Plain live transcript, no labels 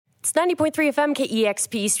It's 90.3 FM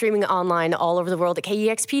KEXP, streaming online all over the world at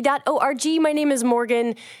kexp.org. My name is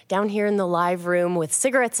Morgan, down here in the live room with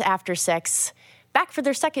Cigarettes After Sex, back for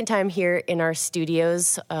their second time here in our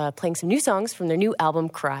studios, playing some new songs from their new album,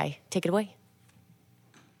 Cry. Take it away.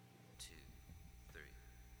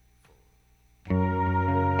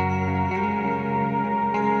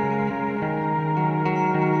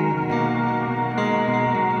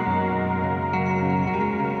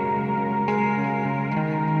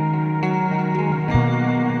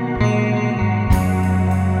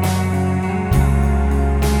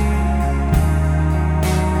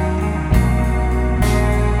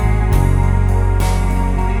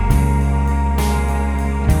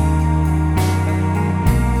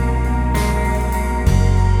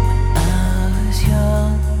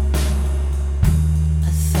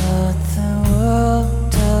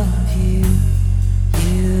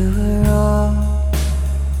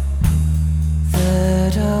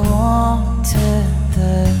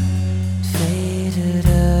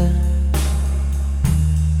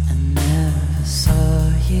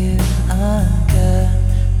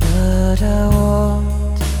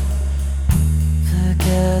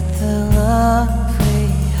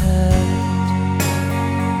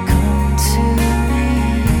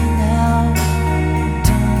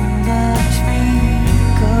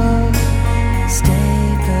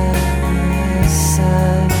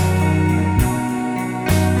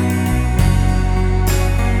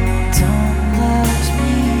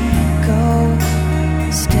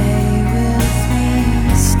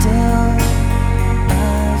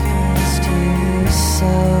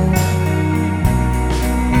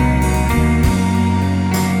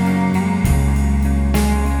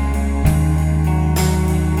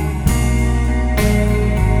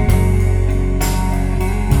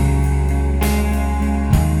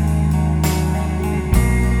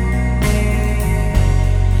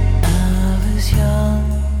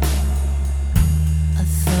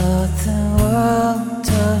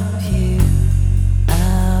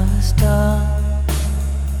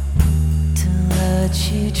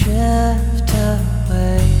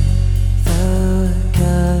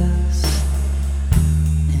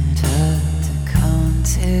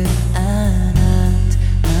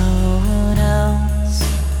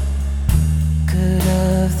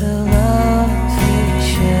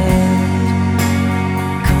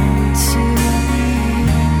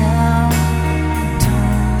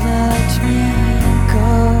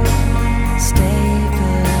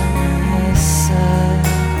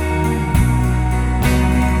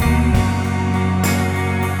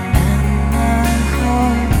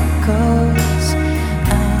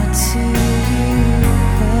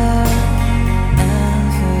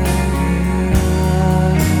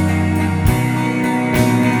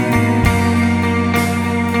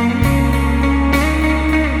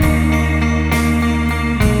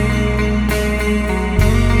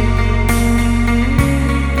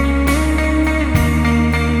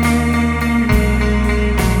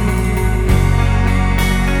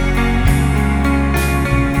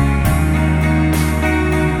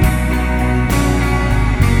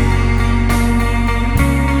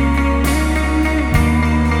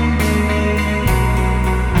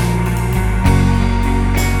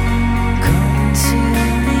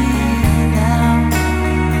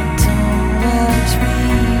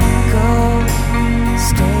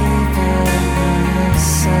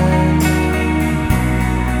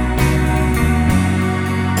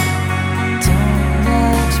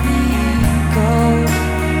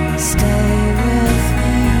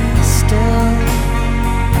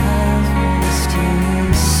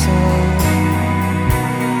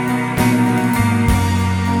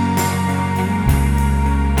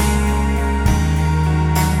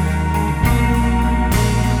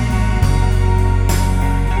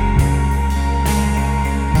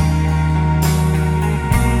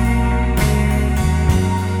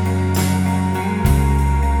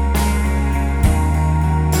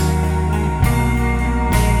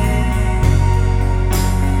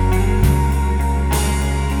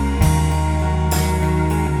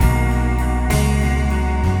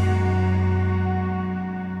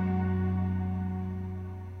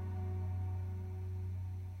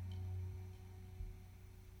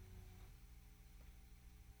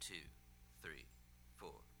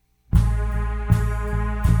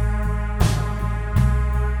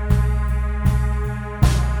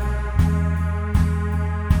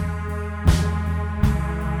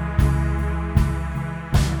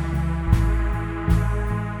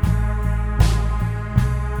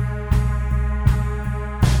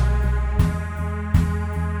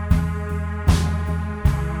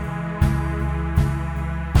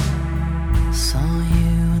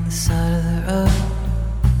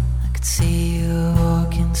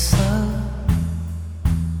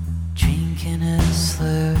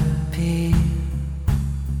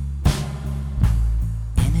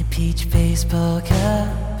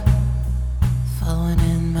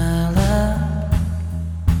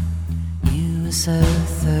 were so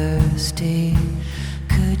thirsty.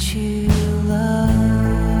 Could you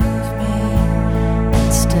love me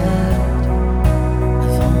instead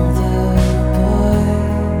of all the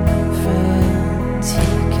boyfriends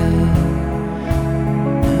you got?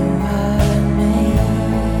 No, I'd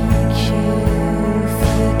make you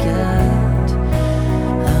forget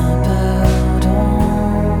about all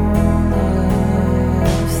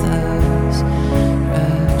of those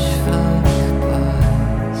rich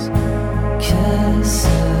fuckboys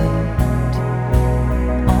kissing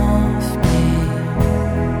off me.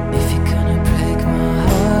 If you're gonna break my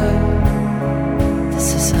heart, this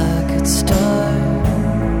is a good start.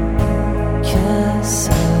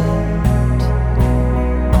 Kissing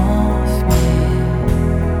off me.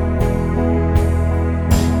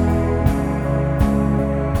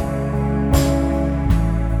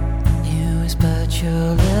 You always bite your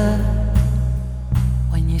lip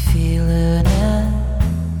when you're feeling it.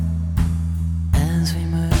 As we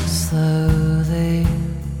move slowly,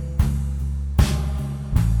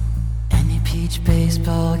 and your peach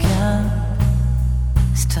baseball cap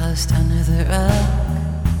is tossed under the rug.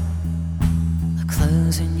 The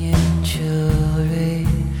clothes in your jewelry,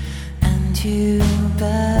 and you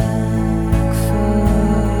beg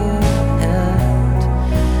for it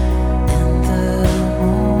in the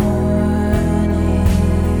morning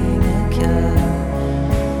again.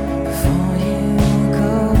 Before you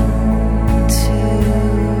go to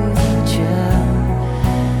the gym,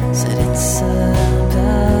 said it's a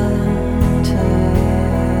bad habit.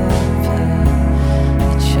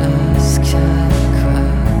 You just can't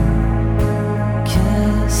cry.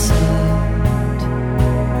 Kiss it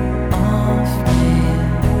off me.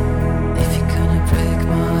 If you're gonna break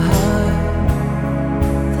my heart,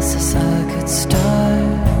 this is a good start.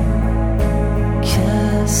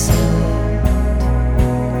 Kiss it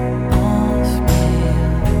off me.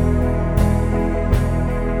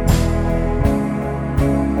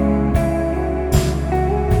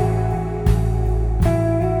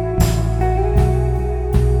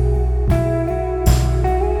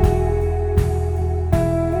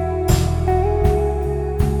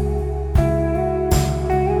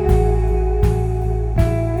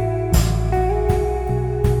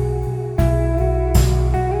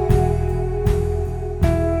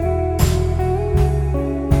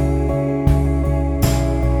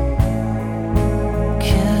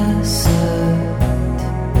 Kiss it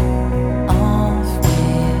off me.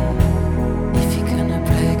 If you're gonna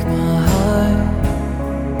break my heart,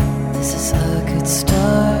 this is a good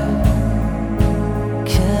start.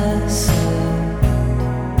 Kiss it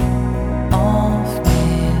off me.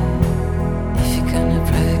 If you're gonna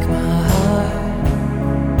break my heart,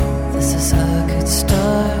 this is a good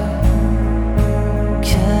start.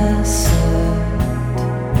 Kiss it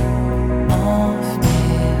off me.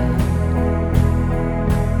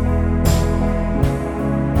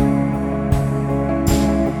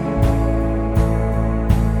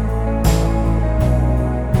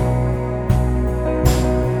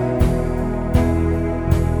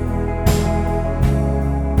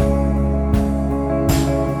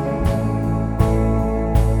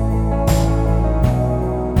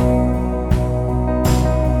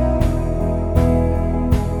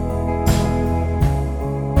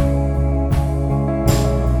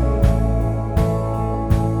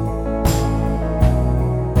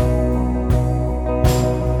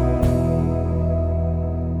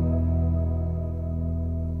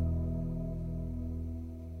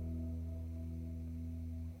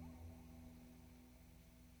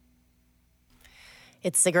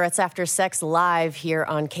 It's Cigarettes After Sex live here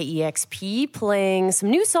on KEXP, playing some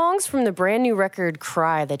new songs from the brand new record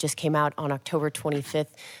Cry that just came out on October 25th.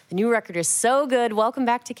 The new record is so good. Welcome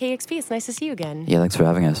back to KEXP. It's nice to see you again. Yeah, thanks for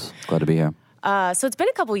having us. Glad to be here. So it's been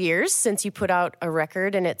a couple years since you put out a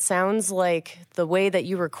record, and it sounds like the way that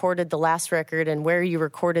you recorded the last record and where you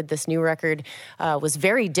recorded this new record was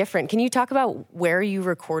very different. Can you talk about where you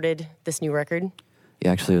recorded this new record?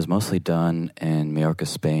 Yeah, actually, it was mostly done in Mallorca,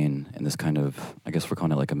 Spain, in this kind of, I guess we're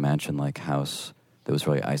calling it like a mansion-like house that was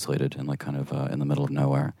really isolated and like kind of in the middle of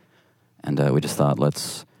nowhere. And we just thought,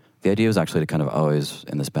 the idea was actually to kind of always,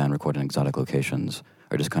 in this band, record in exotic locations,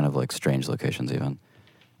 or just kind of like strange locations even.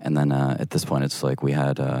 And then at this point, it's like we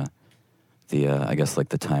had I guess like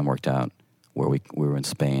the time worked out where we were in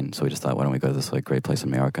Spain. So we just thought, why don't we go to this like great place in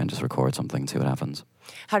Mallorca and just record something and see what happens.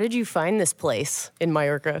 How did you find this place in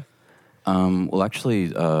Mallorca? Well,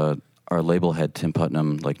 actually, our label head, Tim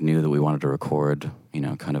Putnam, like knew that we wanted to record,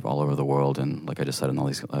 kind of all over the world. And like I just said, in all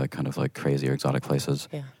these kind of like crazy or exotic places.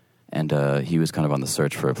 Yeah. And he was kind of on the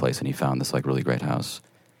search for a place, and he found this like really great house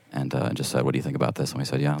and just said, what do you think about this? And we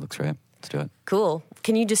said, yeah, it looks great. let's do it. Cool.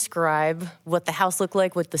 Can you describe what the house looked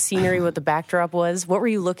like, what the scenery, what the backdrop was? What were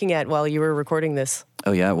you looking at while you were recording this?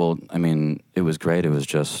 Oh yeah, well, I mean, it was great. It was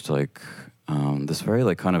just like this very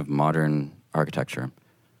like kind of modern architecture,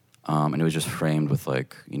 and it was just framed with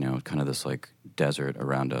like kind of this like desert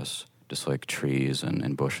around us, just like trees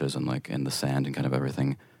and bushes and like in the sand and kind of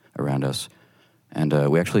everything around us. And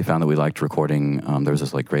we actually found that we liked recording. There was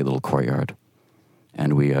this like great little courtyard,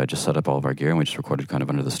 and we just set up all of our gear and we just recorded kind of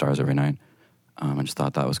under the stars every night. I just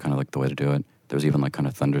thought that was kind of like the way to do it. There was even like kind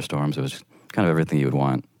of thunderstorms. It was kind of everything you would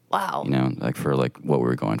want. Wow. Like for like what we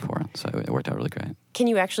were going for. So it worked out really great. Can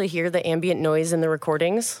you actually hear the ambient noise in the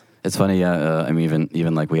recordings? It's funny, yeah. I mean,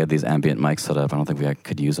 even like we had these ambient mics set up. I don't think we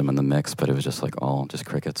could use them in the mix, but it was just like all just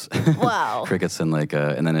crickets. Wow. Crickets and like,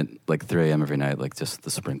 and then at like 3 a.m. every night, like just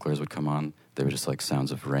the sprinklers would come on. There were just like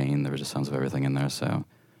sounds of rain. There were just sounds of everything in there. So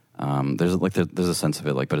there's like there's a sense of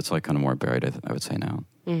it, like, but it's like kind of more buried, I would say now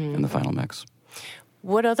in the final mix.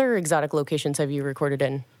 What other exotic locations have you recorded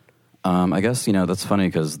in? I guess that's funny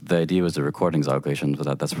because the idea was to record exotic locations,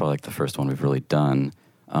 but that's probably like the first one we've really done.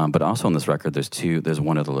 But also on this record, there's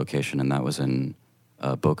one other location, and that was in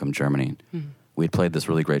Bochum, Germany. We'd played this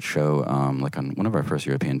really great show, like on one of our first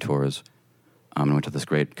European tours, and went to this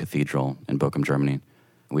great cathedral in Bochum, Germany.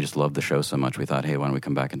 And we just loved the show so much, we thought, hey, why don't we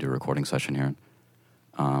come back and do a recording session here?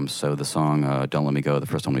 So the song Don't Let Me Go, the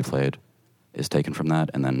first one we played, is taken from that,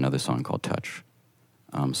 and then another song called Touch.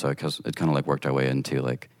 So it kind of like worked our way into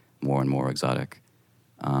like more and more exotic.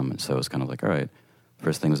 So it was kind of like, all right,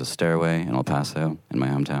 first thing was a stairway in El Paso, in my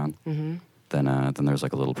hometown. Mm-hmm. Then there's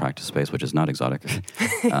like a little practice space, which is not exotic,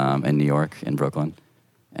 in New York, in Brooklyn.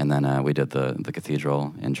 And then we did the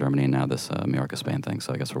cathedral in Germany, and now this Mallorca, Spain thing.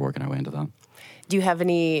 So I guess we're working our way into that. Do you have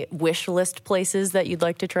any wish list places that you'd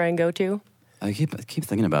like to try and go to? I keep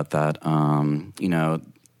thinking about that.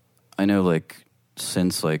 I know like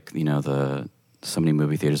since like so many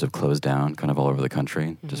movie theaters have closed down kind of all over the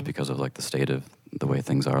country just because of like the state of the way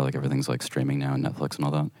things are, like everything's like streaming now and Netflix and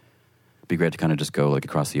all that. It'd be great to kind of just go like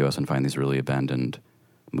across the U.S. and find these really abandoned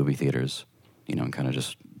movie theaters, and kind of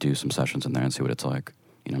just do some sessions in there and see what it's like.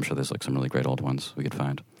 I'm sure there's like some really great old ones we could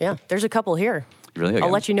find. Yeah, there's a couple here. Really? Okay.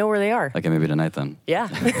 I'll let you know where they are. Okay, maybe tonight then. Yeah.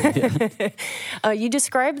 You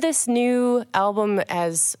described this new album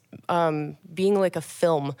as being like a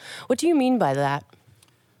film. What do you mean by that?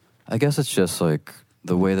 I guess it's just like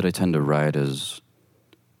the way that I tend to write is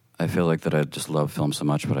I feel like that I just love film so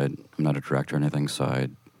much, but I'm not a director or anything, so I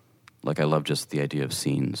love just the idea of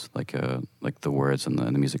scenes, like the words and the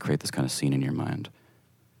music create this kind of scene in your mind.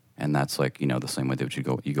 And that's like, the same way that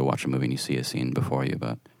you go watch a movie and you see a scene before you,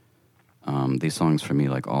 but these songs for me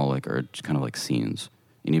like all like are just kind of like scenes.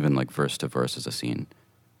 And even like verse to verse is a scene.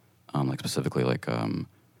 Like specifically like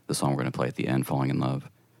the song we're going to play at the end, Falling in Love,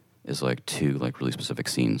 is like two like really specific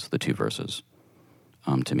scenes, the two verses,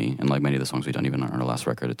 to me. And like many of the songs we've done even on our last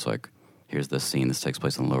record, it's like, here's this scene, this takes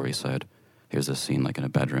place on the Lower East Side. Here's this scene like in a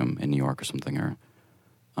bedroom in New York or something. Or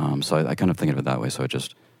so I kind of think of it that way. So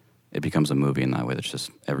it becomes a movie in that way. That's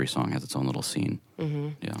just every song has its own little scene. Mm-hmm.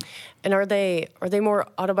 Yeah. And are they more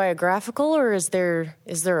autobiographical, or is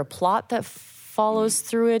there a plot that follows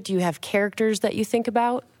through it? Do you have characters that you think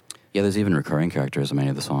about? Yeah, there's even recurring characters in many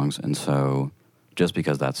of the songs, and so just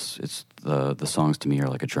because the songs to me are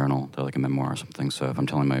like a journal, they're like a memoir or something. So if I'm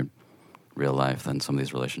telling my real life, then some of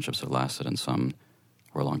these relationships have lasted, and some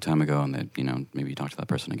were a long time ago, and they maybe you talk to that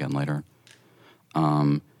person again later.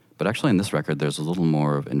 But actually in this record, there's a little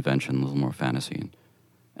more of invention, a little more fantasy,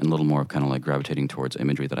 and a little more of kind of like gravitating towards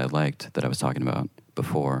imagery that I liked, that I was talking about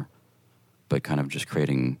before, but kind of just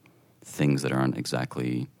creating things that aren't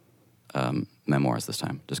exactly memoirs this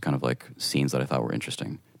time, just kind of like scenes that I thought were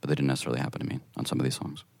interesting, but they didn't necessarily happen to me on some of these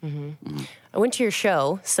songs. Mm-hmm. Mm-hmm. I went to your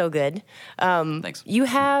show, so good. Thanks. You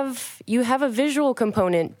have a visual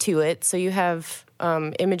component to it, so you have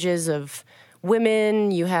images of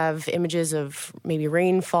women, you have images of maybe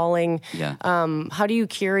rain falling. Yeah. How do you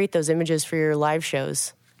curate those images for your live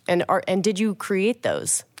shows? And did you create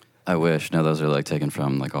those? I wish. No, those are like taken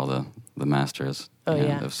from like all the masters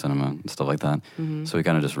of cinema and stuff like that. Mm-hmm. So we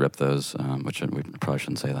kind of just ripped those, which we probably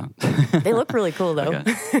shouldn't say that. They look really cool though.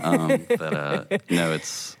 Okay. But no,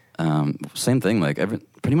 it's same thing. Like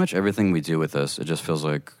pretty much everything we do with this, it just feels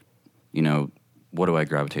like, what do I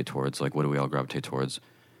gravitate towards? Like, what do we all gravitate towards?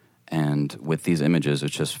 And with these images,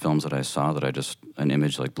 it's just films that I saw that an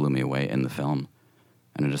image like blew me away in the film.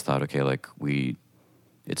 And I just thought, okay, like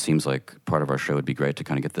it seems like part of our show would be great to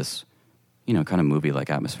kind of get this, kind of movie-like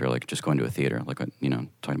atmosphere, like just going to a theater, like,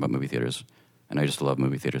 talking about movie theaters. And I just love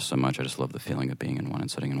movie theaters so much. I just love the feeling of being in one and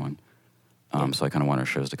sitting in one. So I kind of want our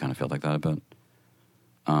shows to kind of feel like that a bit.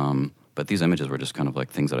 But these images were just kind of like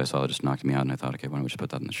things that I saw that just knocked me out, and I thought, okay, why don't we just put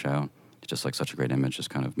that in the show? It's just like such a great image, just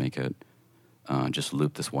kind of make it, just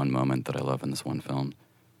loop this one moment that I love in this one film.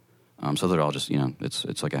 So they're all just,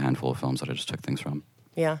 it's like a handful of films that I just took things from.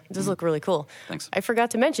 Yeah, it does look really cool. Thanks. I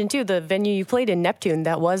forgot to mention, too, the venue you played in, Neptune,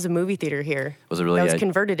 that was a movie theater here. Was it really? That was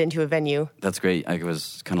converted into a venue. That's great. I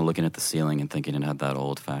was kind of looking at the ceiling and thinking it had that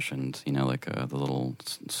old-fashioned, like the little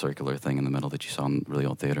circular thing in the middle that you saw in really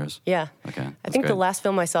old theaters. Yeah. Okay. I think the last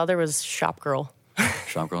film I saw there was Shop Girl.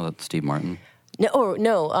 Shop Girl, that's Steve Martin?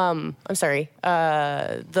 No, I'm sorry.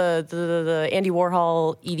 The Andy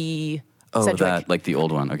Warhol, Edie... Oh, Sedgwick. that, like the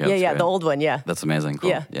old one. Okay, Yeah, the old one, yeah. That's amazing.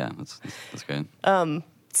 Cool. Yeah. Yeah, that's great.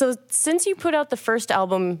 So since you put out the first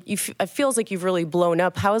album, it feels like you've really blown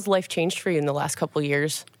up. How has life changed for you in the last couple of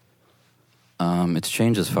years? It's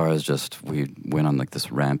changed as far as just we went on like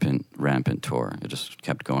this rampant tour. It just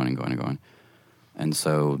kept going and going and going. And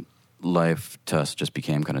so life to us just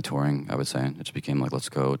became kind of touring, I would say. It just became like, let's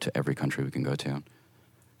go to every country we can go to.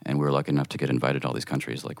 And we were lucky enough to get invited to all these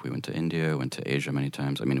countries. Like we went to India, went to Asia many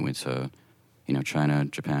times. I mean, we went to, China,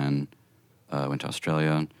 Japan, went to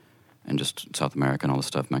Australia, and just South America and all this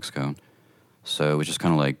stuff, Mexico. So it was just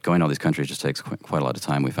kind of like going to all these countries just takes quite a lot of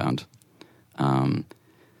time, we found.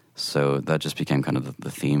 So that just became kind of the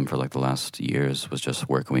theme for like the last years, was just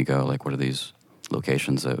where can we go? Like what are these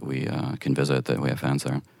locations that we can visit, that we have fans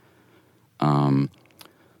there?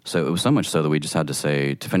 So it was so much so that we just had to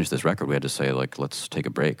say, to finish this record, we had to say, like, let's take a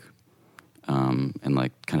break. And,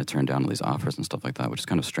 like, kind of turn down all these offers and stuff like that, which is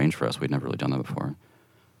kind of strange for us. We'd never really done that before.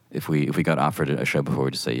 If we got offered a show before,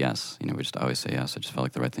 we'd just say yes. We just always say yes. It just felt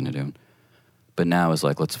like the right thing to do. But now it's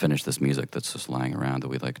like, let's finish this music that's just lying around that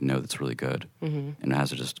we, like, know that's really good. Mm-hmm. And it has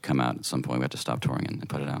to just come out at some point. We have to stop touring and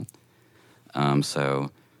put it out.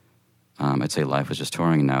 I'd say life was just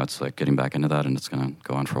touring, and now it's, like, getting back into that, and it's going to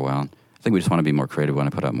go on for a while. I think we just want to be more creative. We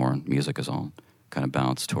want to put out more music is all. Kind of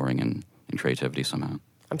balance touring and creativity somehow.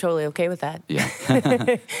 I'm totally okay with that. Yeah.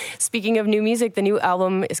 Speaking of new music, the new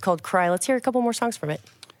album is called Cry. Let's hear a couple more songs from it.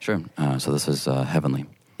 Sure. So this is Heavenly.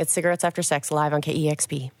 It's Cigarettes After Sex, live on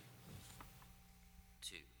KEXP.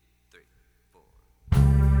 2, 3, 4.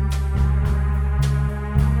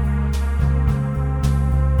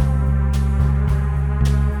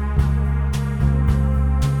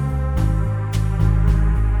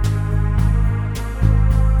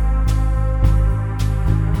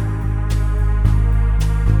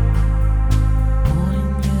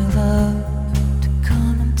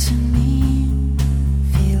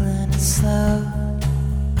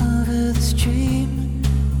 Over this dream,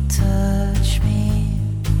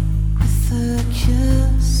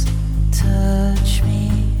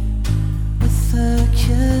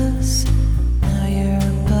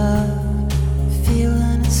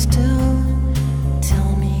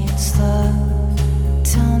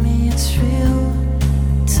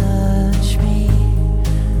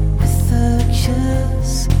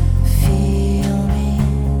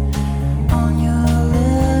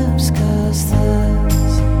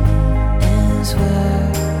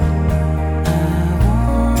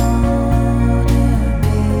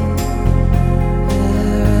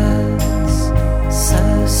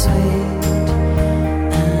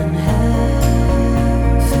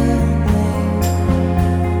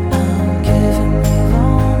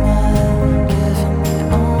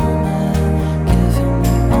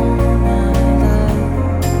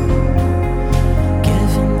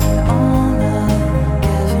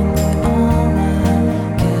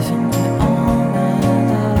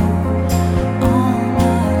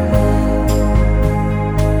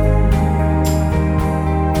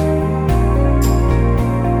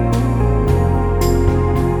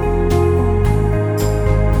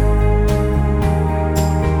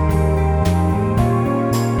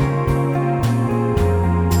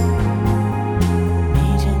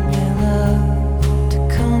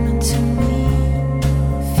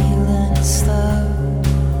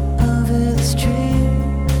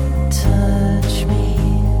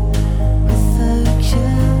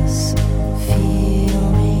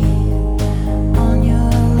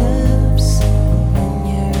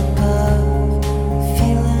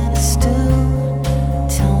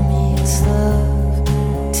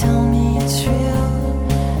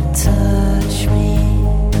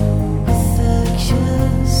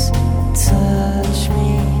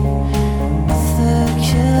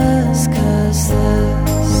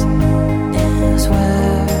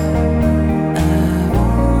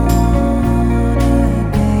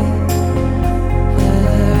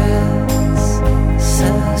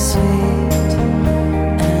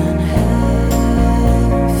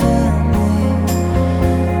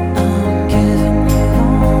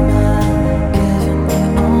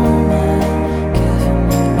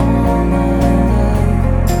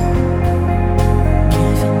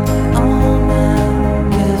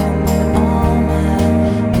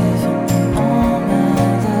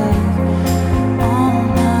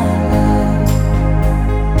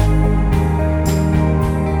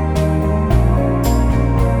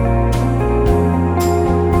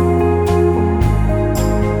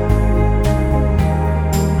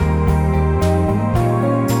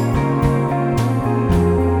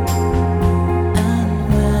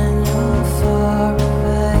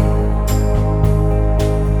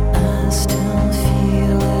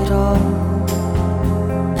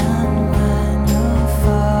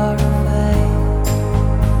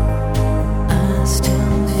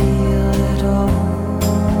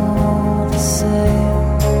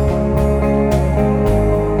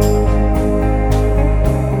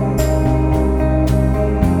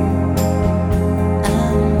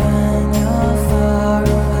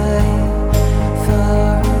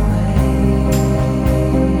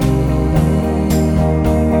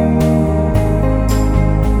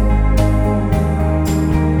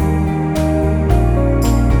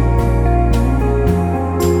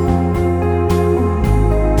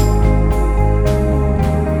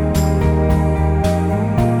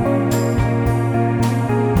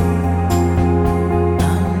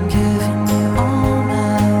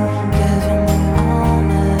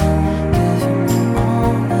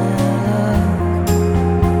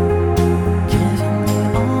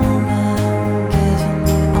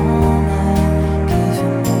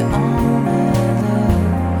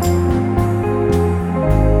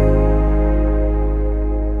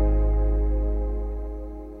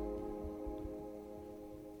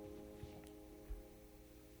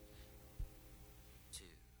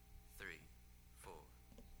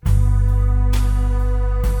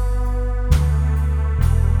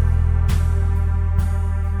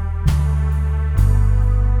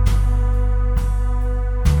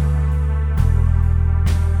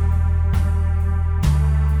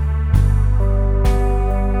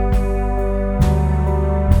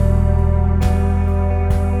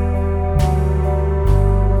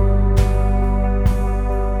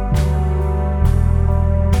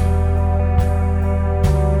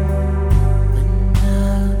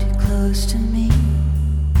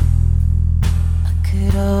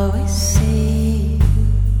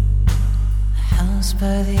 house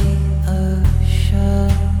by the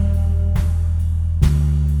ocean.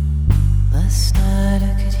 Last night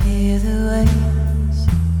I could hear the waves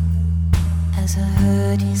as I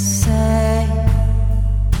heard you say,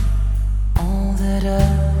 all that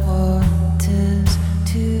I want is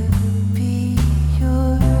to be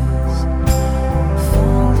yours.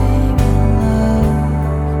 Falling in love,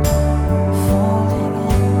 falling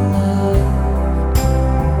in love,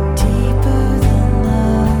 deeper than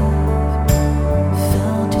I've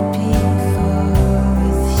found it before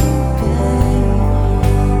with you, baby.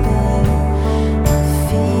 I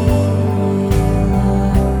feel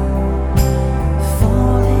love,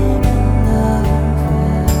 falling in love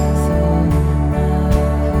with all my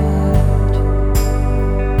heart.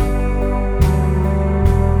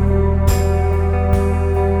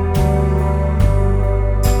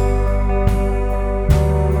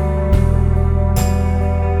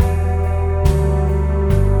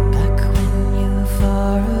 Back when you were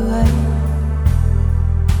far away,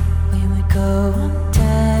 we would go on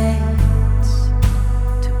dates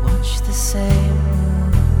to watch the same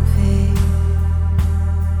movie,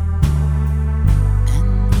 and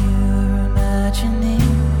you were imagining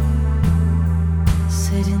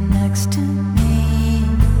sitting next to me,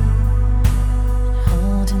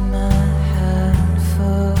 holding my hand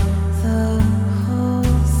for the whole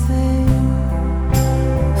thing.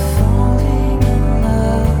 Falling in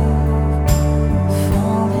love,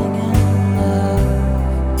 falling in love,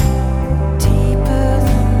 deeper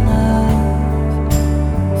than I've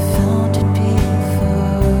found it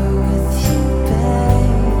before with you, baby.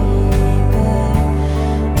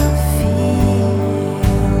 I feel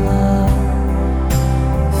love,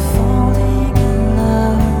 falling in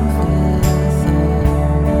love with all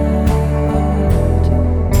my heart.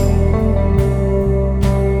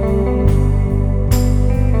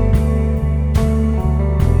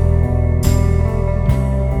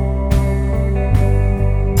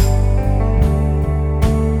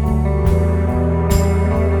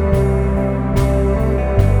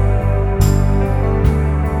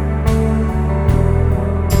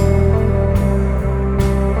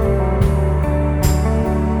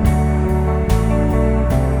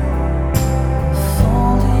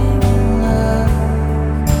 Falling in love,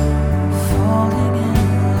 falling in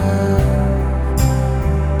love,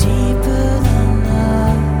 deeper than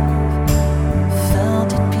I've found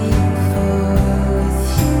it before with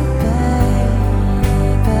you, baby.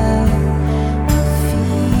 I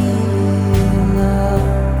feel love,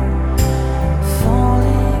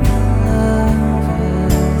 falling in love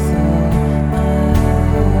with all my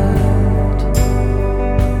heart.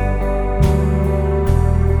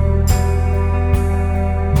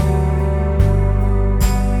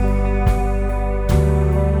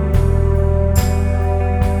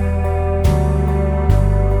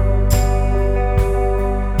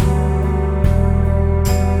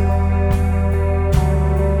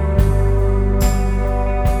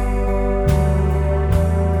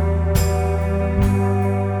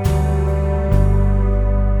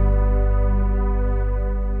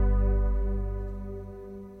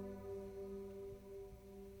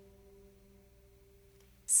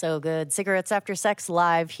 So good. Cigarettes After Sex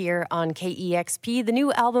live here on KEXP. The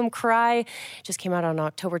new album, Cry, just came out on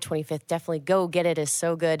October 25th. Definitely go get it. It's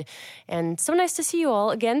so good. And so nice to see you all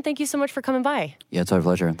again. Thank you so much for coming by. Yeah, it's our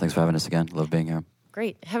pleasure. Thanks for having us again. Love being here.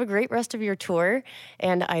 Great. Have a great rest of your tour.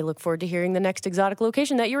 And I look forward to hearing the next exotic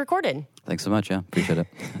location that you recorded. Thanks so much. Yeah, appreciate it.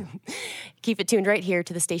 Keep it tuned right here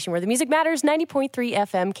to the station where the music matters, 90.3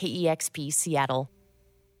 FM KEXP Seattle.